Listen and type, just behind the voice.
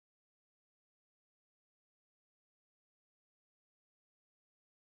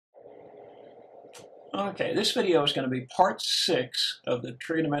Okay, this video is going to be part 6 of the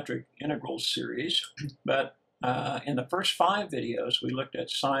trigonometric integrals series, but in the first 5 videos we looked at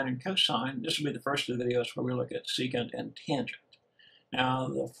sine and cosine. This will be the first of the videos where we look at secant and tangent. Now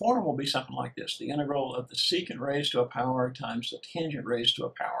the form will be something like this: the integral of the secant raised to a power times the tangent raised to a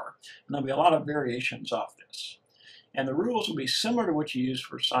power. And there'll be a lot of variations off this. And the rules will be similar to what you use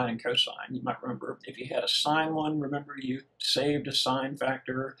for sine and cosine. You might remember if you had a sine one, remember you saved a sine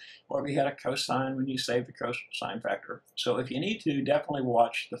factor, or if you had a cosine when you saved the cosine factor. So if you need to, definitely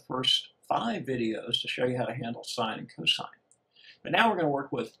watch the first 5 videos to show you how to handle sine and cosine. But now we're going to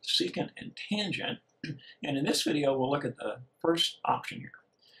work with secant and tangent, and in this video we'll look at the first option here.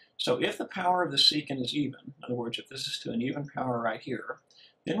 So if the power of the secant is even, in other words, if this is to an even power right here,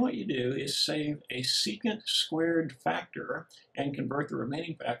 then what you do is save a secant squared factor and convert the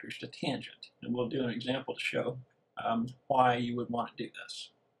remaining factors to tangent. And we'll do an example to show why you would want to do this.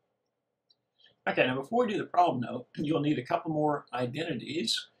 Okay, now before we do the problem note, you'll need a couple more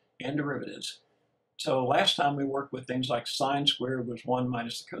identities and derivatives. So last time we worked with things like sine squared was 1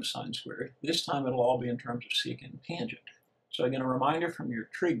 minus the cosine squared. This time it'll all be in terms of secant and tangent. So again, a reminder from your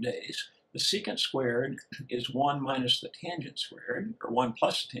trig days: the secant squared is 1 minus the tangent squared, or 1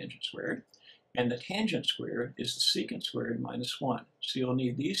 plus the tangent squared, and the tangent squared is the secant squared minus 1. So you'll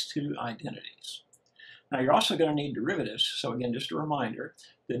need these two identities. Now you're also going to need derivatives. So again, just a reminder,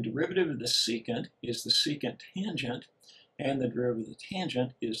 the derivative of the secant is the secant tangent, and the derivative of the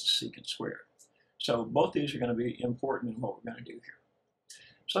tangent is the secant squared. So both these are going to be important in what we're going to do here.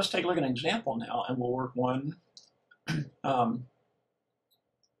 So let's take a look at an example now, and we'll work one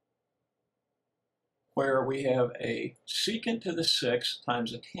where we have a secant to the 6th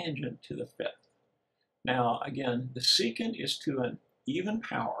times a tangent to the 5th. Now again, the secant is to an even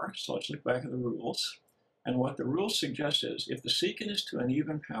power, so let's look back at the rules. And what the rules suggest is if the secant is to an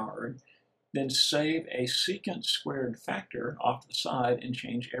even power, then save a secant squared factor off to the side and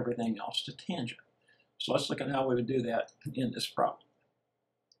change everything else to tangent. So let's look at how we would do that in this problem.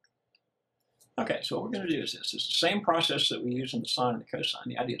 Okay, so what we're going to do is this. It's the same process that we use in the sine and the cosine.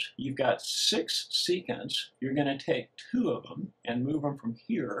 The idea is you've got 6 secants. You're going to take 2 of them and move them from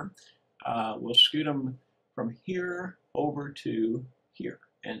here. We'll scoot them from here over to here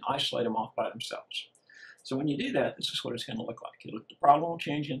and isolate them off by themselves. So when you do that, this is what it's going to look like. The problem will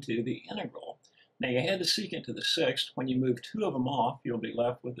change into the integral. Now you had the secant to the 6th. When you move 2 of them off, you'll be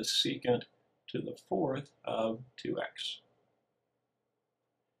left with the secant to the 4th of 2x.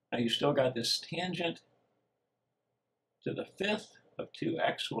 Now you still got this tangent to the 5th of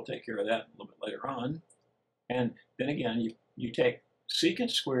 2x. We'll take care of that a little bit later on. And then again, you take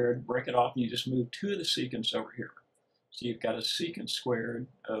secant squared, break it off, and you just move 2 of the secants over here. So you've got a secant squared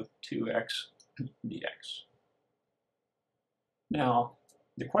of 2x dx. Now,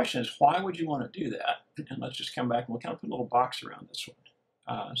 the question is, why would you want to do that? And let's just come back and we'll kind of put a little box around this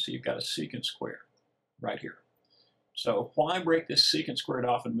one. So you've got a secant squared right here. So why break this secant squared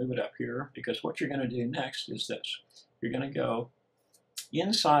off and move it up here? Because what you're going to do next is this. You're going to go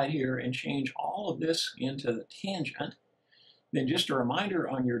inside here and change all of this into the tangent. Then just a reminder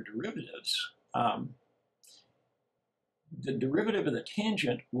on your derivatives, the derivative of the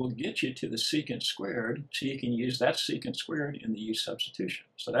tangent will get you to the secant squared, so you can use that secant squared in the U-Substitution.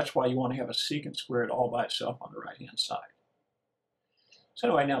 So that's why you want to have a secant squared all by itself on the right-hand side. So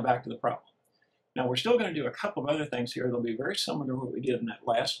anyway, now back to the problem. Now we're still going to do a couple of other things here. They'll be very similar to what we did in that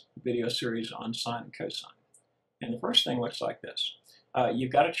last video series on sine and cosine. And the first thing looks like this.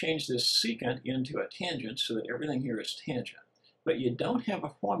 You've got to change this secant into a tangent so that everything here is tangent. But you don't have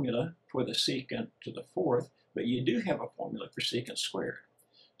a formula for the secant to the 4th, but you do have a formula for secant squared.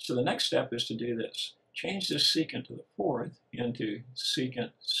 So the next step is to do this. Change this secant to the 4th into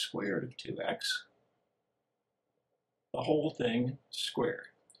secant squared of 2x, the whole thing squared.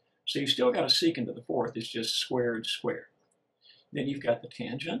 So you've still got a secant to the 4th, it's just squared squared. Then you've got the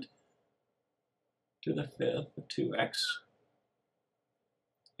tangent to the 5th of 2x,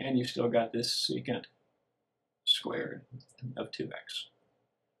 and you've still got this secant squared of 2x,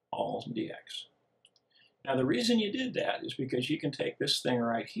 all dx. Now the reason you did that is because you can take this thing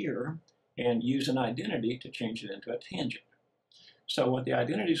right here and use an identity to change it into a tangent. So what the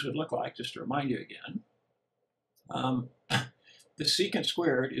identities would look like, just to remind you again, the secant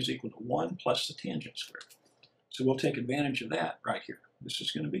squared is equal to 1 plus the tangent squared. So we'll take advantage of that right here. This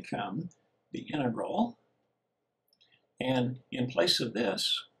is going to become the integral, and in place of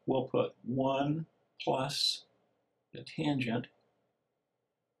this, we'll put 1 plus the tangent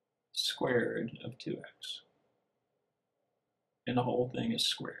squared of 2x. And the whole thing is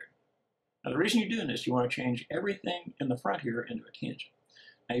squared. Now the reason you're doing this, you want to change everything in the front here into a tangent.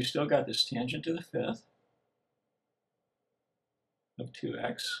 Now you still got this tangent to the fifth of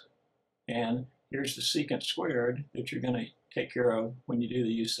 2x, and here's the secant squared that you're going to take care of when you do the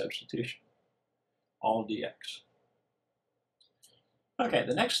U-substitution, all dx. Okay,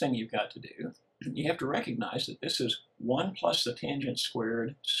 the next thing you've got to do, you have to recognize that this is 1 plus the tangent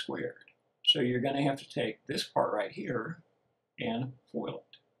squared squared. So you're going to have to take this part right here and FOIL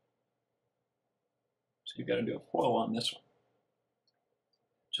it. So you've got to do a FOIL on this one.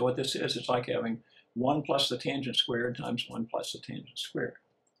 So what this is, it's like having 1 plus the tangent squared times 1 plus the tangent squared.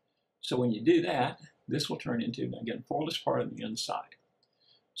 So when you do that, this will turn into, again, FOIL this part on the inside.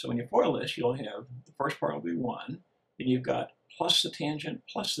 So when you FOIL this, you'll have, the first part will be 1, and you've got plus the tangent,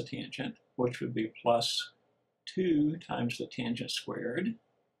 which would be plus 2 times the tangent squared.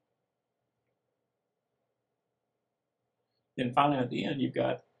 Then finally at the end, you've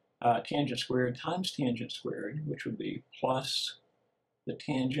got tangent squared times tangent squared, which would be plus the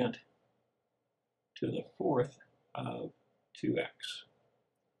tangent to the fourth of 2x.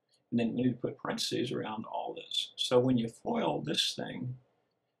 And then we need to put parentheses around all this. So when you FOIL this thing,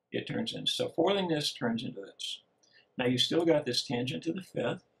 it turns into, so FOILing this turns into this. Now you still got this tangent to the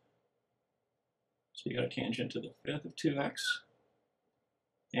fifth. So you got a tangent to the fifth of 2x.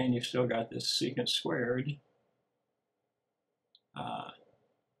 And you've still got this secant squared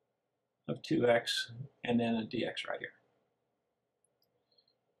of 2x, and then a dx right here.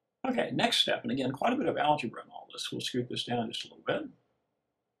 Okay, next step, and again, quite a bit of algebra in all this. We'll scoot this down just a little bit.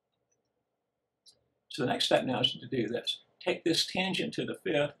 So the next step now is to do this. Take this tangent to the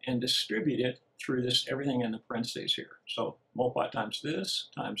fifth and distribute it through this, everything in the parentheses here. So multiply times this,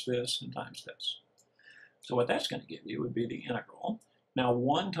 and times this. So what that's going to give you would be the integral. Now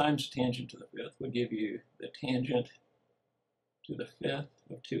 1 times the tangent to the fifth would give you the tangent to the fifth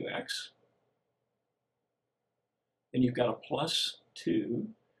of 2x. Then you've got a plus 2.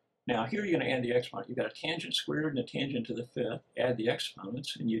 Now here you're going to add the exponent. You've got a tangent squared and a tangent to the fifth. Add the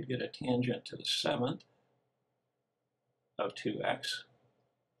exponents, and you'd get a tangent to the seventh of 2x.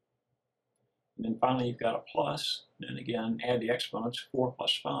 And then finally you've got a plus. And again, add the exponents. 4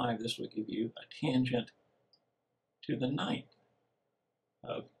 plus 5. This would give you a tangent to the ninth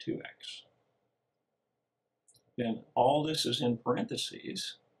of 2x. Then all this is in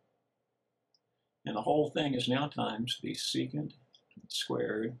parentheses. And the whole thing is now times the secant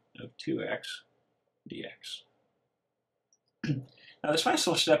squared of 2x dx. Now this last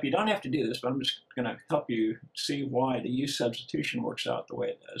little step, you don't have to do this, but I'm just going to help you see why the U-substitution works out the way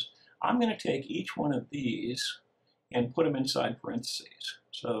it does. I'm going to take each one of these and put them inside parentheses.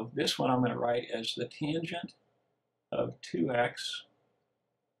 So this one I'm going to write as the tangent of 2x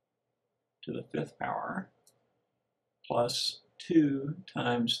to the fifth power plus 2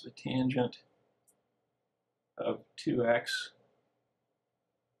 times the tangent of 2x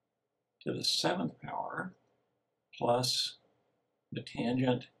to the seventh power plus the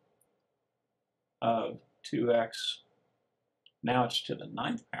tangent of 2x, now it's to the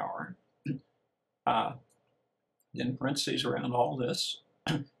ninth power, then parentheses around all this,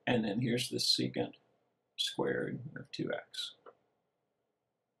 and then here's the secant squared of 2x.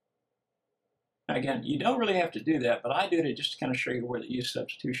 Now again, you don't really have to do that, but I did it just to kind of show you where the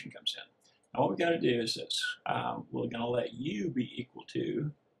U-substitution comes in. Now what we've got to do is this. We're going to let u be equal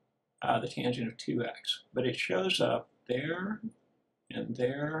to the tangent of 2x, but it shows up there, and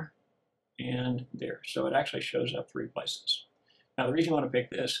there, and there. So it actually shows up 3 places. Now the reason you want to pick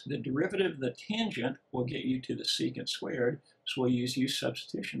this, the derivative of the tangent will get you to the secant squared, so we'll use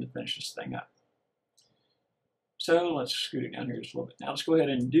U-substitution to finish this thing up. So let's scoot it down here just a little bit. Now let's go ahead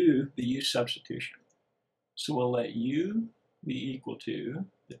and do the U-substitution. So we'll let u be equal to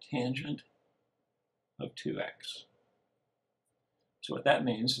the tangent of 2x. So what that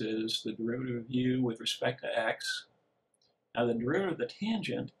means is the derivative of u with respect to x. Now the derivative of the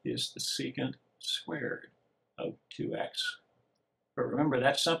tangent is the secant squared of 2x. But remember,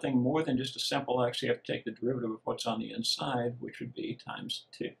 that's something more than just a simple x. You have to take the derivative of what's on the inside, which would be times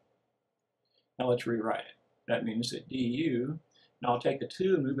 2. Now let's rewrite it. That means that du, now I'll take the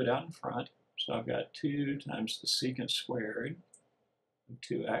 2 and move it out in front. So I've got 2 times the secant squared of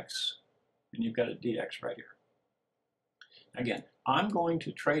 2x, and you've got a dx right here. Again, I'm going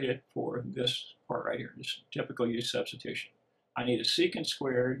to trade it for this part right here, this typical U-substitution. I need a secant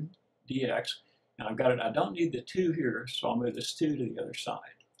squared dx, and I've got it. I don't need the 2 here, so I'll move this 2 to the other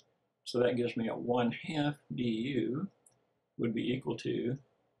side. So that gives me a 1/2 du would be equal to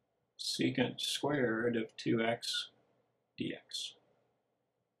secant squared of 2x dx.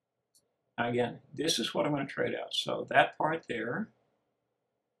 Now again, this is what I'm going to trade out. So that part there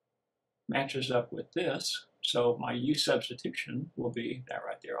matches up with this, So my U-substitution will be that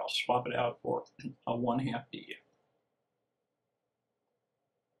right there. I'll swap it out for a 1/2 du.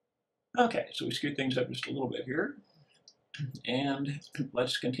 Okay, so we scoot things up just a little bit here. And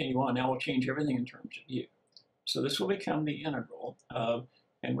let's continue on. Now we'll change everything in terms of u. So this will become the integral of,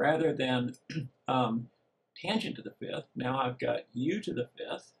 and rather than tangent to the fifth, now I've got u to the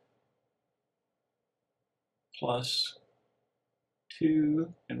fifth plus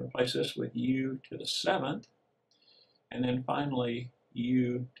 2, and replace this with u to the seventh, and then finally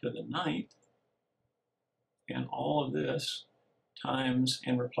u to the ninth, and all of this times,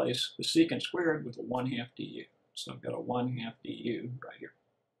 and replace the secant squared with a 1/2 du. So I've got a 1/2 du right here.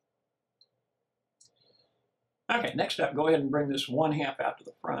 Okay, next up, go ahead and bring this 1/2 out to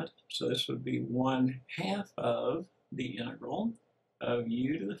the front. So this would be 1/2 of the integral of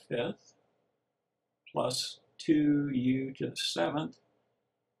u to the fifth plus 2u to the seventh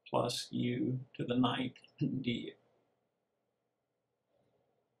plus u to the ninth du.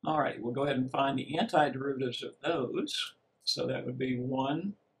 All right, we'll go ahead and find the antiderivatives of those. So that would be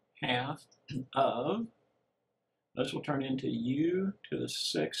 1/2 of, those will turn into u to the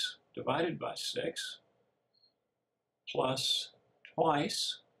 6 divided by 6 plus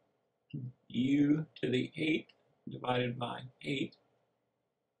twice u to the 8 divided by 8,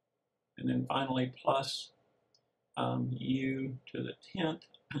 and then finally plus u to the 10th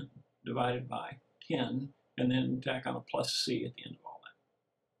divided by 10, and then tack on a plus c at the end of all that.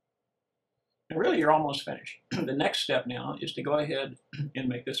 And really, you're almost finished. The next step now is to go ahead and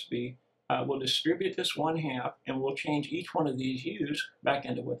make this be, we'll distribute this 1/2, and we'll change each one of these u's back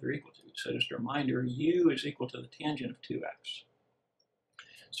into what they're equal to. So just a reminder, u is equal to the tangent of 2x.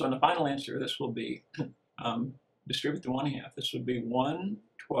 So in the final answer, this will be, distribute the 1/2, this would be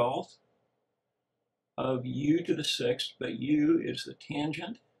 1/12 of u to the 6th, but u is the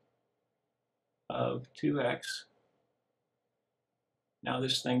tangent of 2x. Now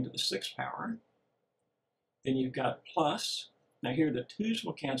this thing to the 6th power. Then you've got plus, now here the 2's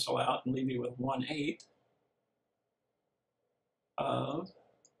will cancel out and leave you with 1/8 of,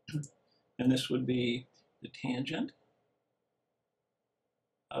 and this would be the tangent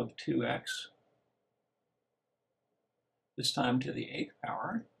of 2x, this time to the 8th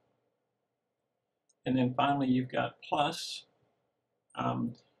power. And then finally you've got plus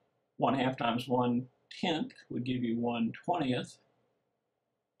 1/2 times 1/10 would give you 1/20th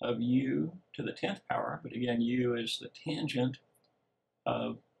of u to the 10th power, but again, u is the tangent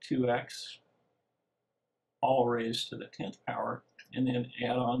of 2x, all raised to the 10th power, and then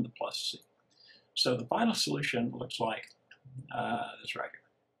add on the plus c. So the final solution looks like this right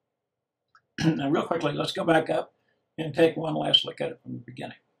here. Now real quickly, let's go back up and take one last look at it from the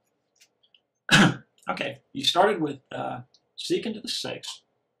beginning. Okay, you started with secant to the 6th.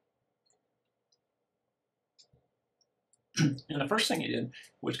 And the first thing you did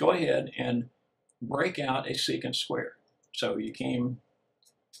was go ahead and break out a secant squared. So you came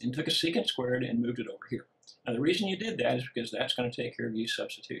and took a secant squared and moved it over here. Now the reason you did that is because that's going to take care of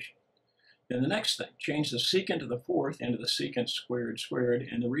U-substitution. Then the next thing, change the secant to the 4th into the secant squared squared,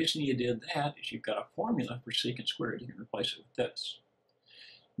 and the reason you did that is you've got a formula for secant squared. You can replace it with this.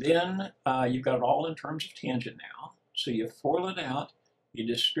 Then you've got it all in terms of tangent now, so you FOIL it out, you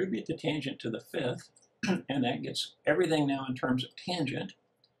distribute the tangent to the 5th, and that gets everything now in terms of tangent.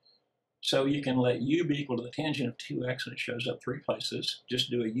 So you can let u be equal to the tangent of 2x, and it shows up 3 places.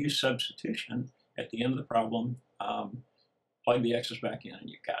 Just do a U-substitution at the end of the problem, plug the x's back in, and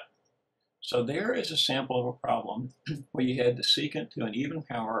you've got it. So there is a sample of a problem where you had the secant to an even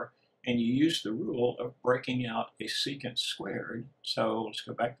power, and you used the rule of breaking out a secant squared. So let's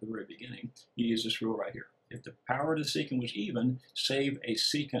go back to the very beginning. You use this rule right here. If the power of the secant was even, save a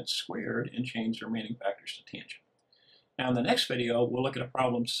secant squared and change the remaining factors to tangent. Now in the next video, we'll look at a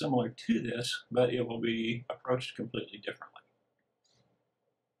problem similar to this, but it will be approached completely differently.